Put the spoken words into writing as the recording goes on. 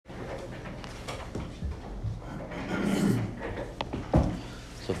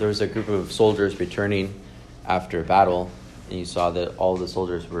there was a group of soldiers returning after a battle, and you saw that all the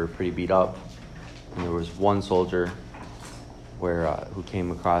soldiers were pretty beat up, and there was one soldier who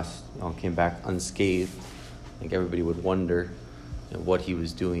came back unscathed. I think everybody would wonder what he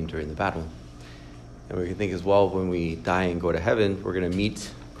was doing during the battle. And we can think as well, when we die and go to heaven, we're going to meet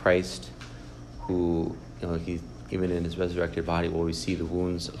Christ, who, he, even in his resurrected body, will we see the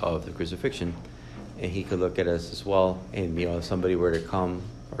wounds of the crucifixion. And he could look at us as well. And, if somebody were to come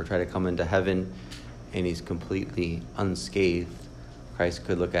or try to come into heaven and he's completely unscathed, Christ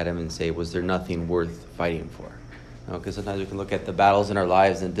could look at him and say, was there nothing worth fighting for? Because sometimes we can look at the battles in our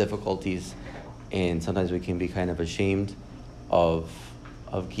lives and difficulties, and sometimes we can be kind of ashamed of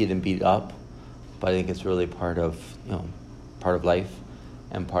getting beat up. But I think it's really part of life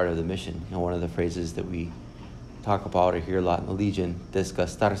and part of the mission. One of the phrases that we talk about or hear a lot in the Legion,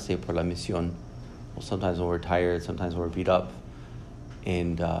 desgastarse por la misión. Well, sometimes when we're tired, sometimes when we're beat up,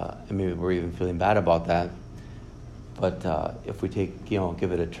 and maybe we're even feeling bad about that. But if we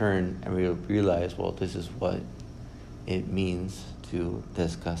give it a turn and we realize, well, this is what it means to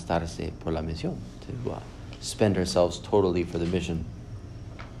desgastarse por la misión, to spend ourselves totally for the mission.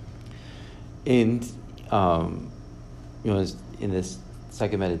 And in this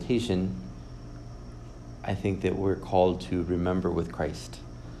second meditation, I think that we're called to remember with Christ.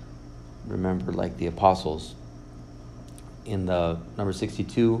 Remember like the apostles. In the number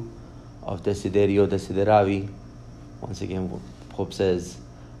 62 of Desiderio, desideravi, once again, Pope says,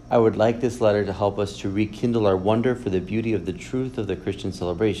 I would like this letter to help us to rekindle our wonder for the beauty of the truth of the Christian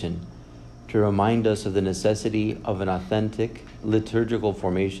celebration, to remind us of the necessity of an authentic liturgical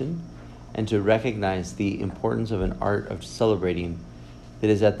formation, and to recognize the importance of an art of celebrating that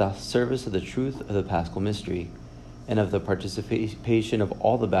is at the service of the truth of the Paschal mystery and of the participation of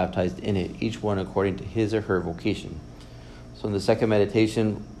all the baptized in it, each one according to his or her vocation. So in the second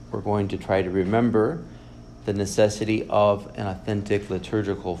meditation, we're going to try to remember the necessity of an authentic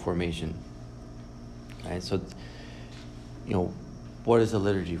liturgical formation. Right? So, what is the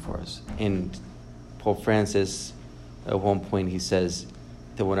liturgy for us? And Pope Francis, at one point, he says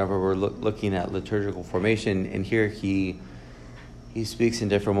that whenever we're looking at liturgical formation, and here he speaks in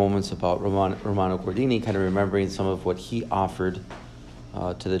different moments about Romano Guardini, kind of remembering some of what he offered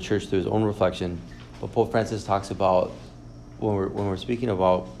to the church through his own reflection. But Pope Francis talks about when we're speaking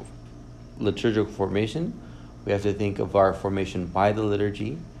about liturgical formation, we have to think of our formation by the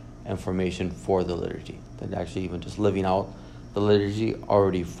liturgy and formation for the liturgy. That actually even just living out the liturgy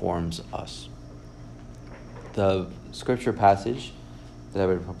already forms us. The scripture passage that I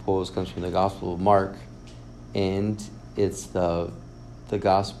would propose comes from the Gospel of Mark, and it's the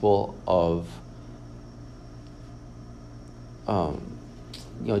Gospel of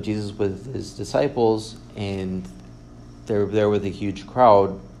Jesus with his disciples, and they're there with a huge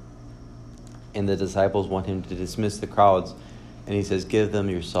crowd, and the disciples want him to dismiss the crowds, and he says, give them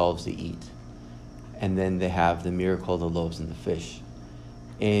yourselves to eat. And then they have the miracle of the loaves and the fish.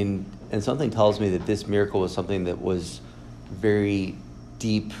 And something tells me that this miracle was something that was very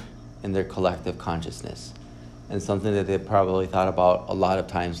deep in their collective consciousness, and something that they probably thought about a lot of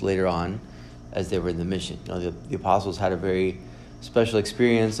times later on as they were in the mission. The apostles had a very special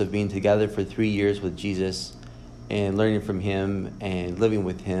experience of being together for 3 years with Jesus and learning from him and living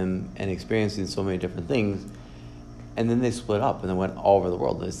with him and experiencing so many different things. And then they split up and they went all over the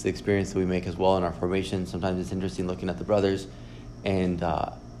world. It's the experience that we make as well in our formation. Sometimes it's interesting looking at the brothers, and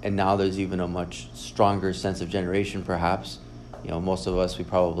now there's even a much stronger sense of generation, perhaps. Most of us, we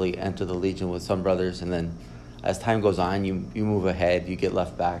probably enter the Legion with some brothers, and then as time goes on, you move ahead, you get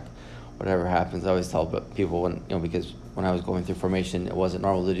left back, whatever happens. I always tell people because when I was going through formation, it wasn't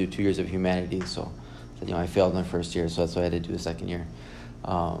normal to do 2 years of humanity, so I failed my first year, so that's why I had to do a second year,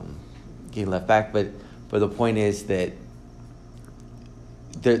 getting left back. But the point is that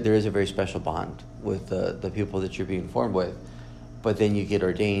there is a very special bond with the people that you're being formed with. But then you get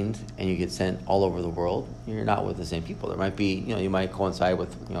ordained and you get sent all over the world. You're not with the same people. There might be, you might coincide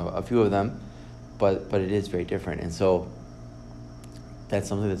with a few of them, but it is very different. And so that's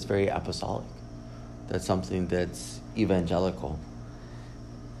something that's very apostolic. That's something that's evangelical.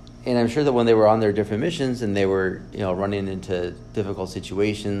 And I'm sure that when they were on their different missions and they were, running into difficult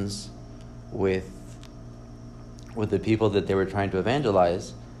situations with the people that they were trying to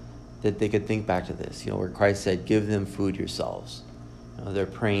evangelize, that they could think back to this, where Christ said, give them food yourselves. They're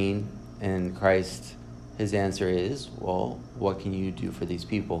praying, and Christ, his answer is, well, what can you do for these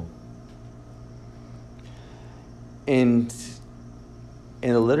people? And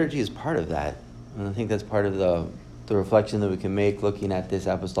the liturgy is part of that. And I think that's part of the reflection that we can make looking at this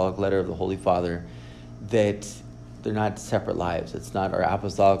apostolic letter of the Holy Father, that they're not separate lives. It's not our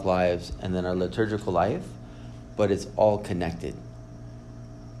apostolic lives and then our liturgical life, but it's all connected.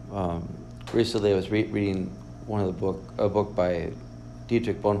 Recently I was reading a book by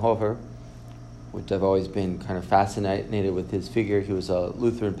Dietrich Bonhoeffer, which I've always been kind of fascinated with his figure. He was a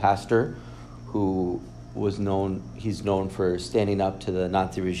Lutheran pastor who he's known for standing up to the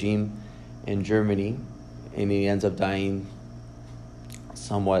Nazi regime in Germany, and he ends up dying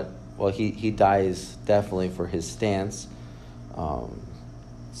somewhat, well, he dies definitely for his stance,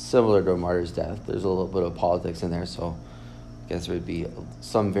 similar to a martyr's death. There's a little bit of politics in there, so I guess there would be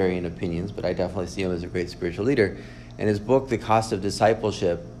some varying opinions, but I definitely see him as a great spiritual leader. In his book, The Cost of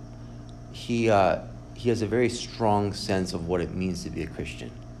Discipleship, he has a very strong sense of what it means to be a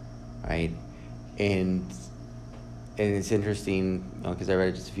Christian, right? And it's interesting, because I read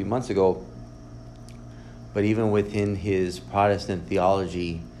it just a few months ago, but even within his Protestant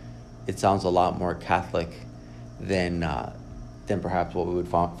theology, it sounds a lot more Catholic than perhaps what we would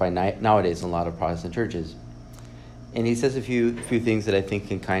find nowadays in a lot of Protestant churches. And he says a few things that I think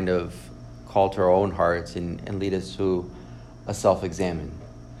can kind of call to our own hearts and lead us to a self-examine.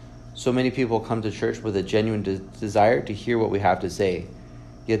 So many people come to church with a genuine desire to hear what we have to say,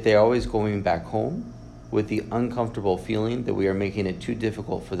 yet they're always going back home with the uncomfortable feeling that we are making it too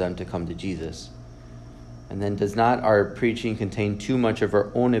difficult for them to come to Jesus. And then, does not our preaching contain too much of our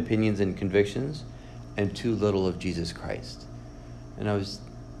own opinions and convictions and too little of Jesus Christ? And I was,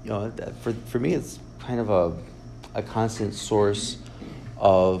 for me, it's kind of a constant source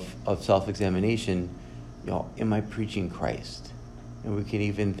of self-examination. Am I preaching Christ? And we can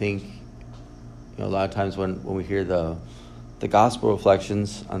even think, a lot of times when we hear the gospel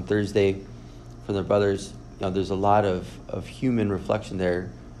reflections on Thursday from the brothers, there's a lot of human reflection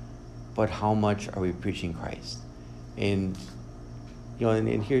there, but how much are we preaching Christ? And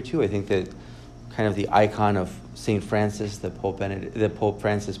and here too, I think that kind of the icon of Saint Francis that Pope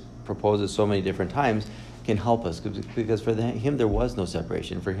Francis proposes so many different times can help us, because for him there was no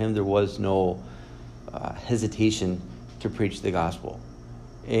separation. For him there was no hesitation to preach the gospel.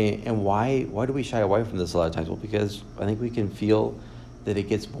 And why do we shy away from this a lot of times? Well, because I think we can feel that it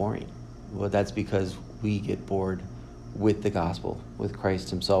gets boring. Well, that's because we get bored with the gospel, with Christ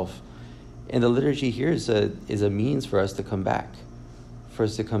himself. And the liturgy here is a means for us to come back. For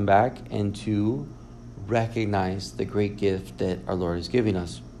us to come back and to recognize the great gift that our Lord is giving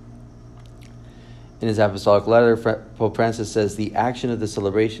us. In his apostolic letter, Pope Francis says, the action of the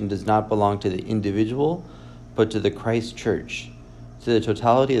celebration does not belong to the individual, but to the Christ Church, to the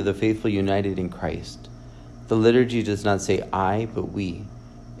totality of the faithful united in Christ. The liturgy does not say I, but we,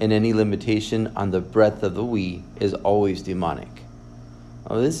 and any limitation on the breadth of the we is always demonic.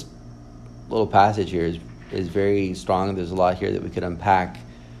 Now, this little passage here is very strong. There's a lot here that we could unpack.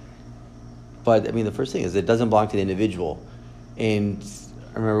 But, the first thing is it doesn't belong to the individual. And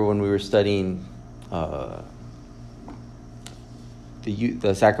I remember when we were studying the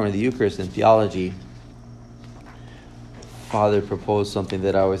sacrament of the Eucharist in theology, Father proposed something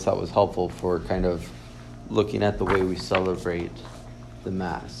that I always thought was helpful for kind of looking at the way we celebrate the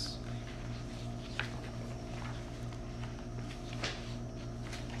Mass.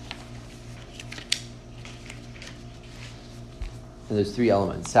 And there's three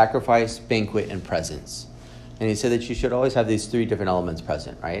elements: sacrifice, banquet, and presence. And he said that you should always have these three different elements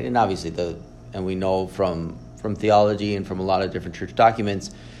present, right? And obviously, and we know from theology and from a lot of different church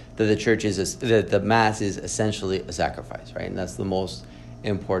documents that the Mass is essentially a sacrifice, right? And that's the most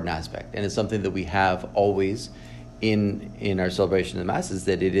important aspect. And it's something that we have always in our celebration of the Mass, is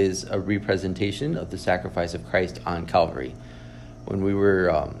that it is a representation of the sacrifice of Christ on Calvary. When we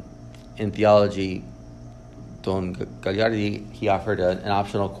were in theology, Don Gagliardi, he offered an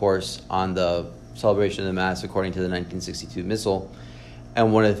optional course on the celebration of the Mass according to the 1962 Missal.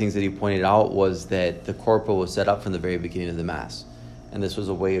 And one of the things that he pointed out was that the corporal was set up from the very beginning of the Mass. And this was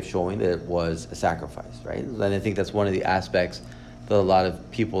a way of showing that it was a sacrifice, right? And I think that's one of the aspects that a lot of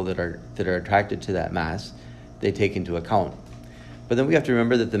people that are attracted to that Mass, they take into account. But then we have to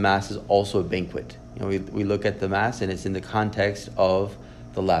remember that the Mass is also a banquet. We look at the Mass and it's in the context of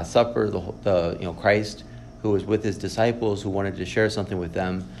the Last Supper, the Christ who was with his disciples, who wanted to share something with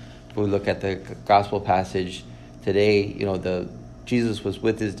them. If we look at the gospel passage today, Jesus was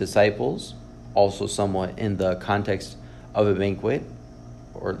with his disciples, also somewhat in the context of a banquet,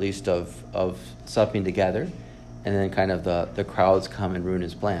 or at least of supping together, and then kind of the crowds come and ruin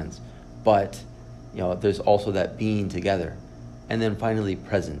his plans. But there's also that being together, and then finally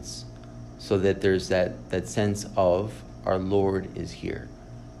presence, so that there's that sense of our Lord is here.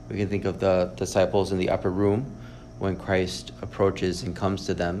 We can think of the disciples in the upper room when Christ approaches and comes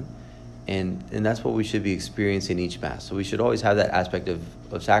to them, And that's what we should be experiencing each Mass. So we should always have that aspect of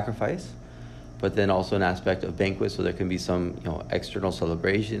sacrifice, but then also an aspect of banquet, so there can be some external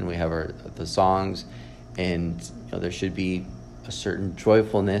celebration. We have the songs, and there should be a certain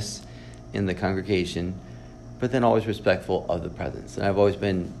joyfulness in the congregation, but then always respectful of the presence. And I've always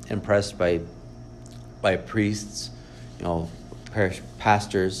been impressed by priests, parish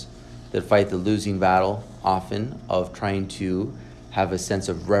pastors that fight the losing battle often of trying to have a sense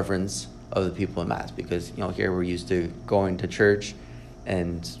of reverence of the people in Mass, because here we're used to going to church,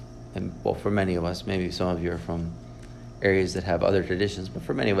 and well, for many of us, maybe some of you are from areas that have other traditions, but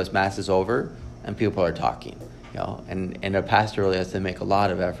for many of us, Mass is over and people are talking, and a pastor really has to make a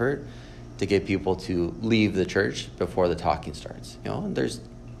lot of effort to get people to leave the church before the talking starts. And there's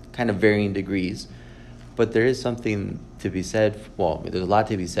kind of varying degrees, but there is something to be said. Well, there's a lot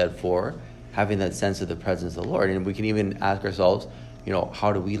to be said for having that sense of the presence of the Lord, and we can even ask ourselves,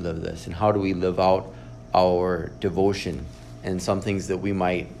 how do we live this, and how do we live out our devotion? And some things that we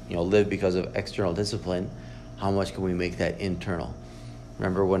might, live because of external discipline, how much can we make that internal?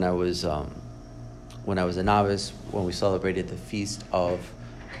 Remember when I was a novice, when we celebrated the feast of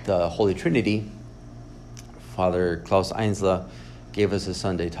the Holy Trinity, Father Klaus Einsla gave us a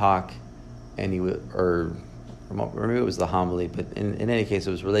Sunday talk, and or maybe it was the homily, but in any case,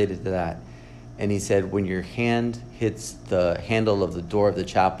 it was related to that. And he said, when your hand hits the handle of the door of the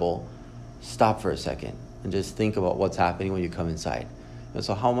chapel, stop for a second and just think about what's happening when you come inside. And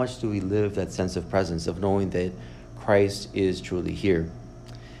so how much do we live that sense of presence, of knowing that Christ is truly here?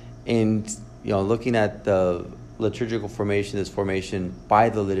 And, looking at the liturgical formation, this formation by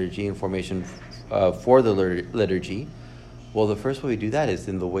the liturgy and formation for the liturgy, well, the first way we do that is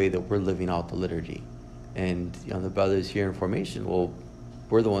in the way that we're living out the liturgy. And, the brothers here in formation, well,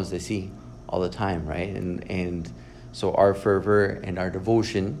 we're the ones they see all the time, right? And so our fervor and our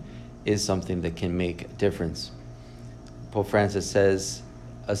devotion is something that can make a difference. Pope Francis says,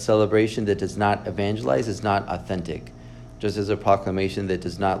 a celebration that does not evangelize is not authentic, just as a proclamation that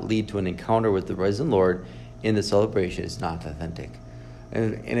does not lead to an encounter with the risen Lord in the celebration is not authentic.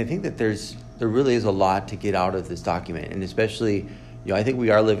 And I think that there really is a lot to get out of this document, and especially, I think we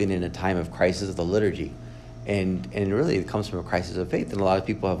are living in a time of crisis of the liturgy, and really it comes from a crisis of faith, and a lot of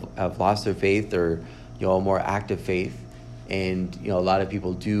people have lost their faith, or a more active faith, and a lot of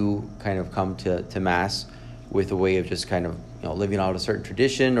people do kind of come to Mass with a way of just kind of living out a certain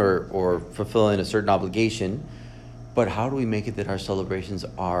tradition or fulfilling a certain obligation. But how do we make it that our celebrations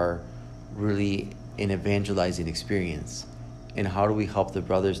are really an evangelizing experience? And how do we help the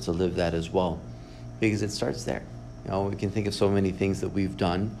brothers to live that as well? Because it starts there. We can think of so many things that we've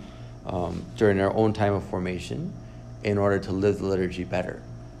done during our own time of formation in order to live the liturgy better.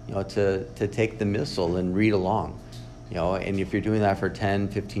 To take the missal and read along. And if you're doing that for 10,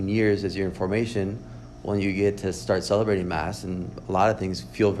 15 years as you're in formation, well, you get to start celebrating Mass, and a lot of things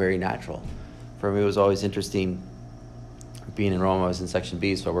feel very natural. For me, it was always interesting being in Rome. I was in Section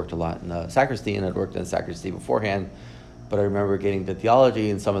B, so I worked a lot in the sacristy, and I'd worked in the sacristy beforehand. But I remember getting to theology,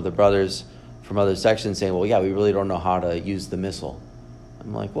 and some of the brothers from other sections saying, well, yeah, we really don't know how to use the missal.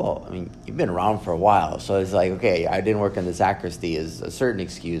 I'm like, well, you've been around for a while, so it's like, okay, I didn't work in the sacristy is a certain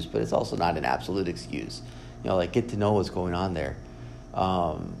excuse, but it's also not an absolute excuse. Get to know what's going on there.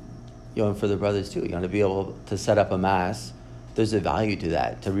 And for the brothers too, to be able to set up a Mass, there's a value to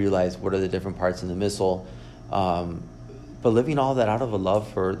that, to realize what are the different parts in the missal, but living all that out of a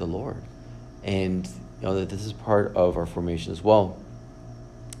love for the Lord, and that this is part of our formation as well.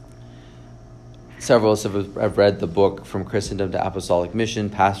 Several of us have read the book From Christendom to Apostolic Mission,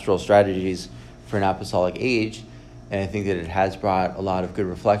 Pastoral Strategies for an Apostolic Age, and I think that it has brought a lot of good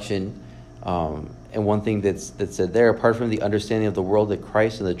reflection. And one thing that's said there, apart from the understanding of the world that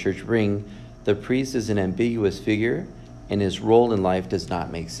Christ and the Church bring, the priest is an ambiguous figure, and his role in life does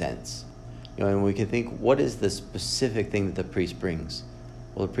not make sense. And we can think, what is the specific thing that the priest brings?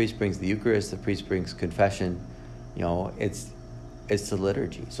 Well, the priest brings the Eucharist, the priest brings confession. It's the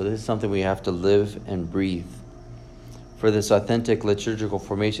liturgy. So this is something we have to live and breathe. For this authentic liturgical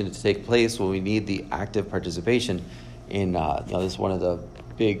formation to take place, well, we need the active participation in, this is one of the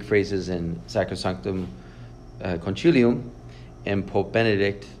big phrases in Sacrosanctum Concilium, and Pope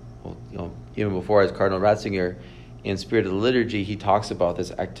Benedict, even before as Cardinal Ratzinger, in Spirit of the Liturgy, he talks about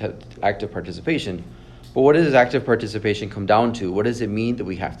this active participation. But what does active participation come down to? What does it mean that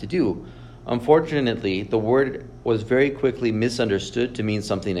we have to do? Unfortunately, the word was very quickly misunderstood to mean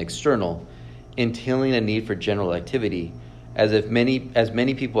something external, entailing a need for general activity, as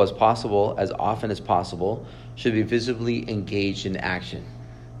many people as possible, as often as possible, should be visibly engaged in action.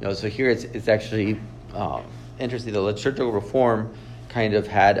 So here it's actually interesting. The liturgical reform kind of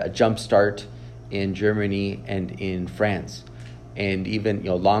had a jump start in Germany and in France. And even,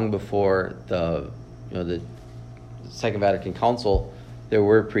 long before the Second Vatican Council, there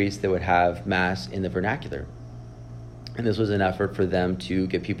were priests that would have Mass in the vernacular. And this was an effort for them to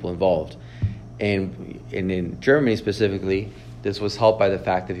get people involved. And in Germany specifically, this was helped by the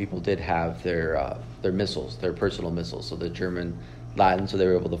fact that people did have their missals, their personal missals, so the German Latin, so they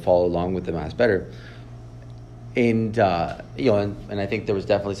were able to follow along with the Mass better. And and I think there was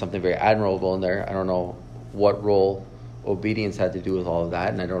definitely something very admirable in there. I don't know what role obedience had to do with all of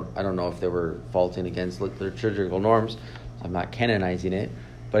that, and I don't know if they were faulting against liturgical norms. I'm not canonizing it,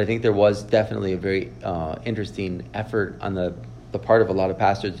 but I think there was definitely a very interesting effort on the part of a lot of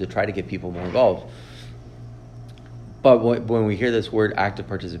pastors to try to get people more involved. But when we hear this word active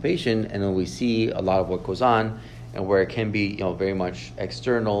participation, and then we see a lot of what goes on, and where it can be very much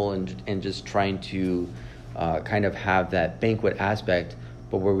external and just trying to kind of have that banquet aspect,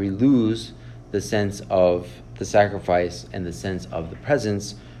 but where we lose the sense of the sacrifice and the sense of the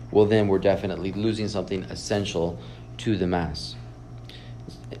presence, well, then we're definitely losing something essential to the Mass.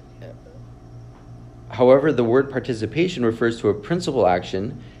 However, the word participation refers to a principal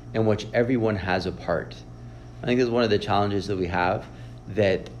action in which everyone has a part. I think this is one of the challenges that we have,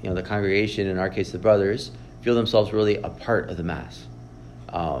 that the congregation, in our case the brothers, feel themselves really a part of the Mass.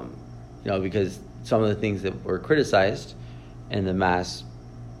 Because some of the things that were criticized in the Mass,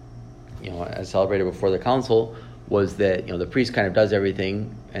 as celebrated before the council, was that the priest kind of does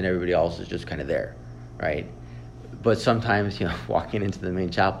everything and everybody else is just kind of there, right? But sometimes, walking into the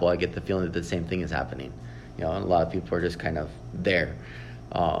main chapel, I get the feeling that the same thing is happening. And a lot of people are just kind of there,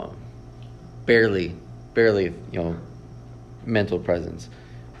 barely, mental presence,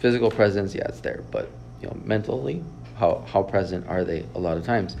 physical presence. Yeah, it's there, but mentally, how present are they a lot of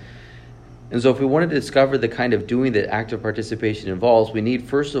times? And so if we want to discover the kind of doing that active participation involves, we need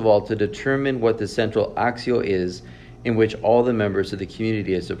first of all to determine what the central axio is in which all the members of the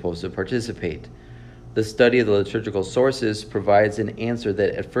community are supposed to participate. The study of the liturgical sources provides an answer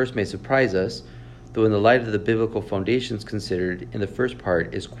that at first may surprise us, though in the light of the biblical foundations considered in the first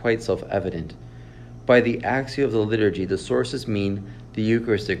part is quite self-evident. By the axio of the liturgy, the sources mean the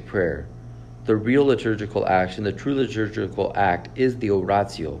Eucharistic prayer. The real liturgical action, the true liturgical act, is the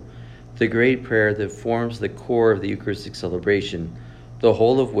oratio, the great prayer that forms the core of the Eucharistic celebration, the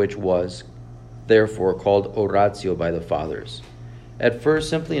whole of which was, therefore, called oratio by the Fathers. At first,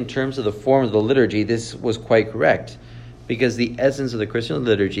 simply in terms of the form of the liturgy, this was quite correct, because the essence of the Christian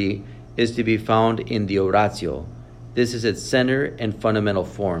liturgy is to be found in the oratio. This is its center and fundamental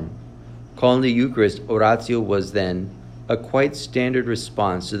form. Calling the Eucharist oratio was then a quite standard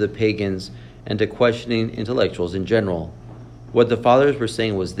response to the pagans and to questioning intellectuals in general. What the Fathers were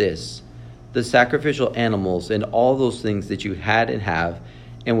saying was this: the sacrificial animals and all those things that you had and have,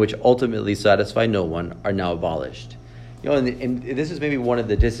 and which ultimately satisfy no one, are now abolished. And this is maybe one of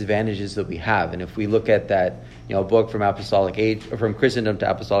the disadvantages that we have. And if we look at that, book from Apostolic Age, or from Christendom to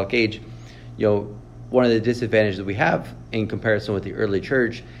Apostolic Age, one of the disadvantages that we have in comparison with the early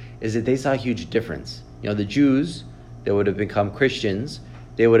church is that they saw a huge difference. The Jews that would have become Christians,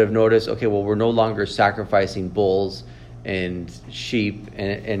 they would have noticed, okay, well, we're no longer sacrificing bulls and sheep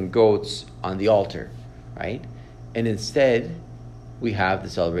and goats on the altar, right? And instead, we have the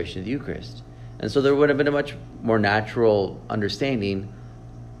celebration of the Eucharist. And so there would have been a much more natural understanding,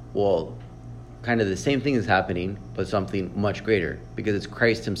 well, kind of the same thing is happening, but something much greater, because it's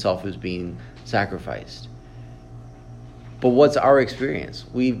Christ himself who's being sacrificed. But what's our experience?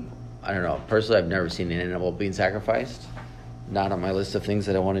 I don't know, personally, I've never seen an animal being sacrificed. Not on my list of things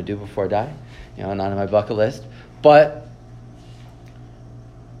that I want to do before I die. Not on my bucket list. But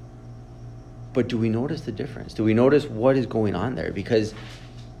do we notice the difference? Do we notice what is going on there? Because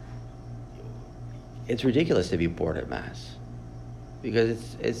it's ridiculous to be bored at Mass,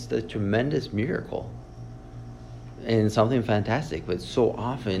 because it's the tremendous miracle and something fantastic, but so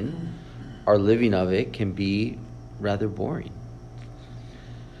often our living of it can be rather boring.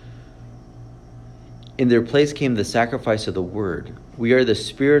 In their place came the sacrifice of the Word. We are the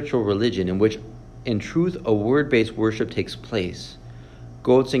spiritual religion in which, in truth, a word-based worship takes place.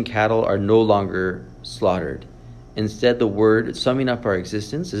 Goats and cattle are no longer slaughtered. Instead, the Word, summing up our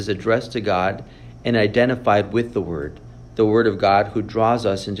existence, is addressed to God and identified with the Word of God who draws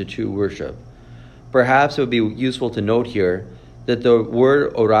us into true worship. Perhaps it would be useful to note here that the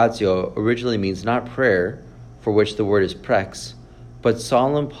word oratio originally means not prayer, for which the word is prex, but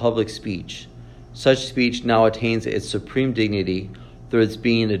solemn public speech. Such speech now attains its supreme dignity through its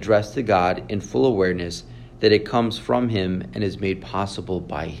being addressed to God in full awareness that it comes from him and is made possible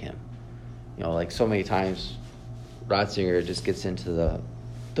by him. Like so many times, Ratzinger just gets into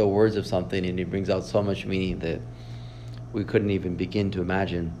the words of something, and he brings out so much meaning that we couldn't even begin to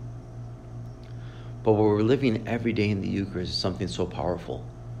imagine. But what we're living every day in the Eucharist is something so powerful.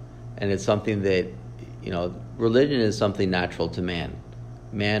 And it's something that, religion is something natural to man.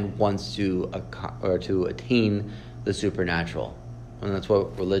 Man wants to attain the supernatural. And that's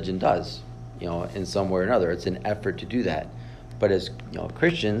what religion does, in some way or another. It's an effort to do that. But as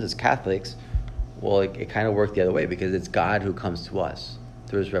Christians, as Catholics, well, it kind of worked the other way, because it's God who comes to us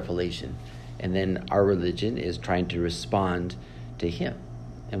through his revelation. And then our religion is trying to respond to him.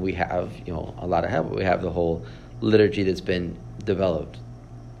 And we have, a lot of help. We have the whole liturgy that's been developed.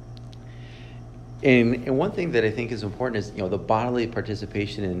 And one thing that I think is important is, the bodily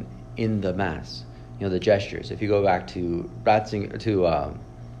participation in the Mass, the gestures. If you go back to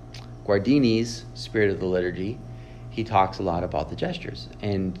Guardini's Spirit of the Liturgy, he talks a lot about the gestures.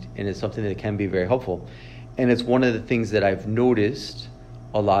 And it's something that can be very helpful. And it's one of the things that I've noticed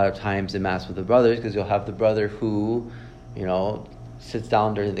a lot of times in Mass with the brothers, because you'll have the brother who, sits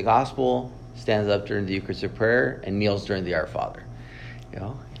down during the Gospel, stands up during the Eucharistic prayer, and kneels during the Our Father.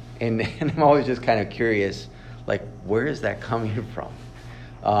 And I'm always just kind of curious, like, where is that coming from?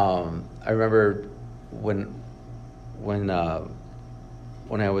 I remember when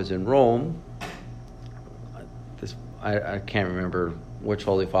I was in Rome, I can't remember which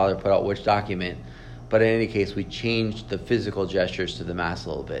Holy Father put out which document, but in any case, we changed the physical gestures to the Mass a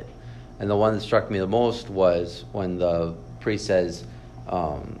little bit. And the one that struck me the most was when the priest says,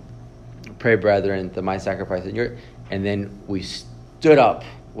 "Pray, brethren, that my sacrifice and yours," and then we stood up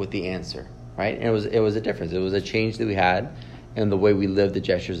with the answer, right? And it was a difference. It was a change that we had in the way we lived the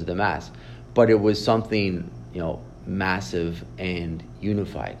gestures of the Mass. But it was something, massive and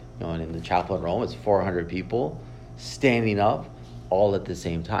unified. And in the chapel in Rome, it's 400 people standing up all at the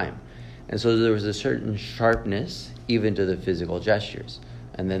same time. And so there was a certain sharpness even to the physical gestures.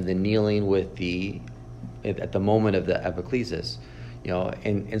 And then the kneeling at the moment of the epiclesis,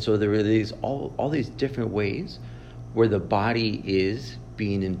 and so there were all these different ways where the body is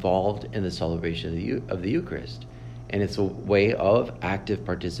being involved in the celebration of the Eucharist. And it's a way of active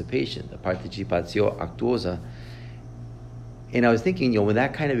participation, the participatio actuosa. And I was thinking, when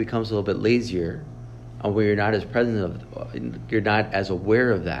that kind of becomes a little bit lazier, and where you're not as you're not as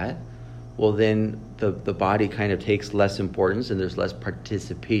aware of that, well, then the body kind of takes less importance, and there's less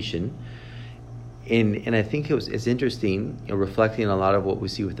participation. And I think it's interesting, reflecting on a lot of what we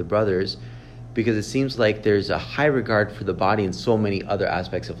see with the brothers, because it seems like there's a high regard for the body in so many other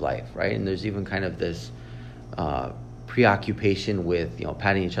aspects of life, right? And there's even kind of this preoccupation with,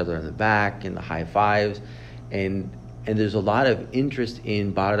 patting each other on the back and the high fives, and there's a lot of interest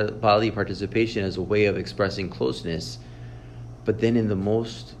in bodily participation as a way of expressing closeness. But then in the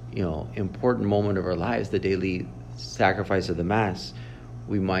most, important moment of our lives, the daily sacrifice of the Mass,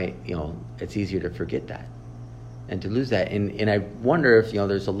 we might, it's easier to forget that and to lose that. And I wonder if,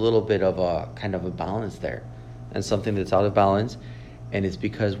 there's a little bit of a kind of a balance there, and something that's out of balance, and it's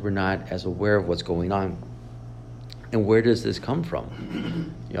because we're not as aware of what's going on. And where does this come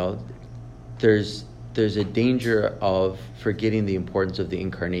from? There's a danger of forgetting the importance of the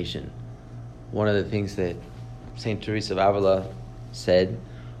Incarnation. One of the things that St. Teresa of Avila said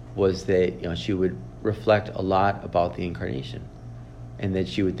was that, she would reflect a lot about the Incarnation, and that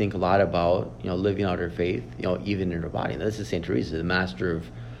she would think a lot about, living out her faith, even in her body. Now, this is St. Teresa, the master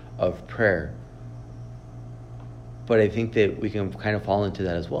of prayer. But I think that we can kind of fall into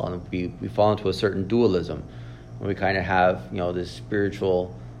that as well. And we fall into a certain dualism, where we kind of have, this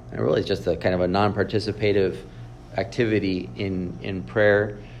spiritual, and really it's just a kind of a non-participative activity in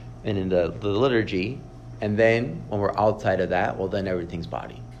prayer and in the liturgy. And then when we're outside of that, well, then everything's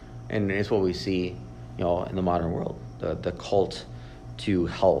body. And it's what we see, in the modern world, the cult to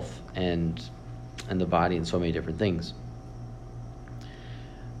health and the body and so many different things.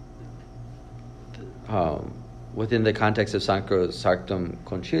 Within the context of Sanctum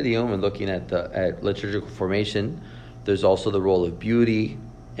Concilium and looking at liturgical formation, there's also the role of beauty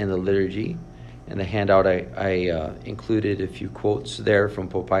in the liturgy. In the handout, I included a few quotes there from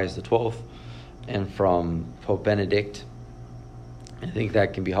Pope Pius XII and from Pope Benedict. I think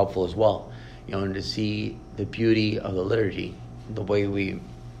that can be helpful as well, and to see the beauty of the liturgy, the way we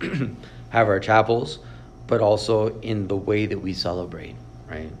have our chapels, but also in the way that we celebrate,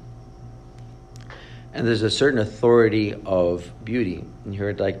 right? And there's a certain authority of beauty. And here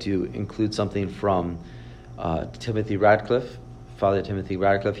I'd like to include something from Timothy Radcliffe, Father Timothy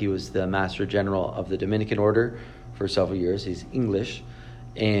Radcliffe. He was the Master General of the Dominican Order for several years. He's English.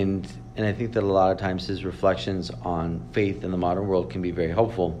 And I think that a lot of times his reflections on faith in the modern world can be very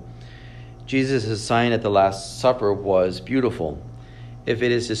helpful. Jesus' sign at the Last Supper was beautiful. If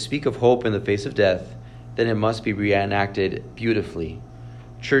it is to speak of hope in the face of death, then it must be reenacted beautifully.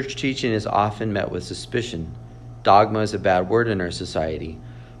 Church teaching is often met with suspicion. Dogma is a bad word in our society,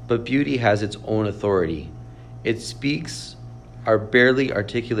 but beauty has its own authority. It speaks our barely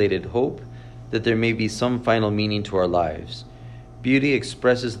articulated hope that there may be some final meaning to our lives. Beauty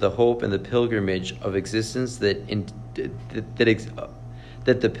expresses the hope and the pilgrimage of existence that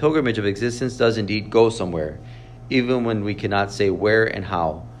the pilgrimage of existence does indeed go somewhere, even when we cannot say where and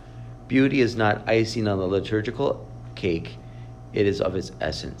how. Beauty is not icing on the liturgical cake, it is of its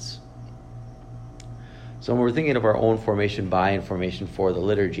essence. So when we're thinking of our own formation by and formation for the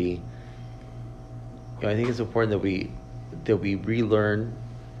liturgy, I think it's important that we relearn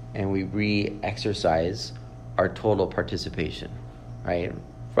and we re-exercise our total participation, right?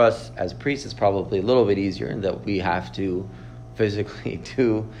 For us as priests, it's probably a little bit easier in that we have to physically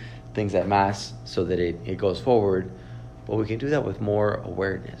do things at Mass so that it goes forward, but we can do that with more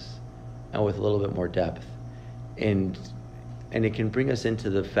awareness and with a little bit more depth. And it can bring us into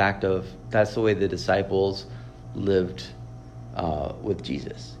the fact of that's the way the disciples lived with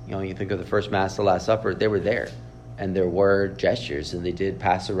Jesus. You think of the first Mass, the Last Supper, they were there, and there were gestures, and they did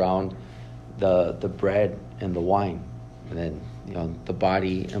pass around the bread and the wine, and then the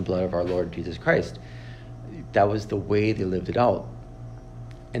body and blood of our Lord Jesus Christ. That was the way they lived it out,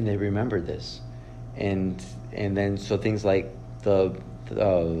 and they remembered this, and then so things like the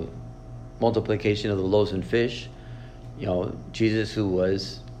multiplication of the loaves and fish. Jesus, who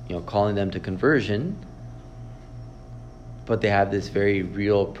was calling them to conversion, but they have this very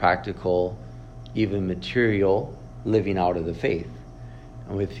real, practical, even material living out of the faith.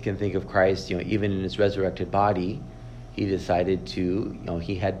 And we can think of Christ, even in his resurrected body, he decided to,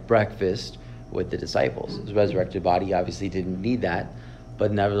 he had breakfast with the disciples. His resurrected body obviously didn't need that,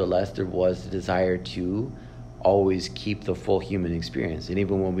 but nevertheless there was the desire to always keep the full human experience. And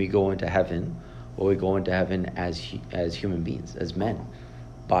even when we go into heaven, we go into heaven as human beings, as men,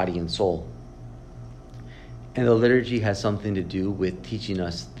 body and soul. And the liturgy has something to do with teaching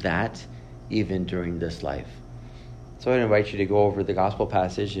us that even during this life. So I'd invite you to go over the gospel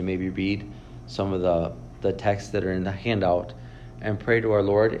passage and maybe read some of the texts that are in the handout and pray to our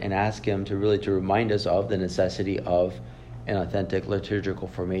Lord and ask him to remind us of the necessity of an authentic liturgical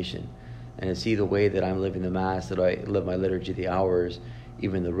formation, and to see the way that I'm living the Mass, that I live my liturgy, the hours,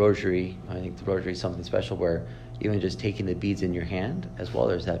 even the rosary. I think the rosary is something special where even just taking the beads in your hand as well,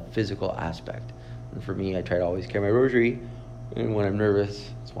 there's that physical aspect. And for me, I try to always carry my rosary, and when I'm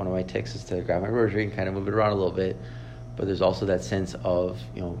nervous, it's one of my tics is to grab my rosary and kind of move it around a little bit. But there's also that sense of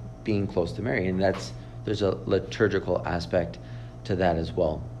being close to Mary, and there's a liturgical aspect to that as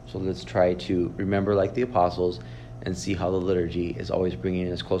well. So let's try to remember like the apostles and see how the liturgy is always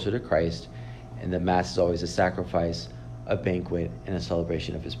bringing us closer to Christ, and the Mass is always a sacrifice, a banquet, and a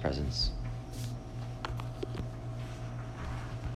celebration of his presence.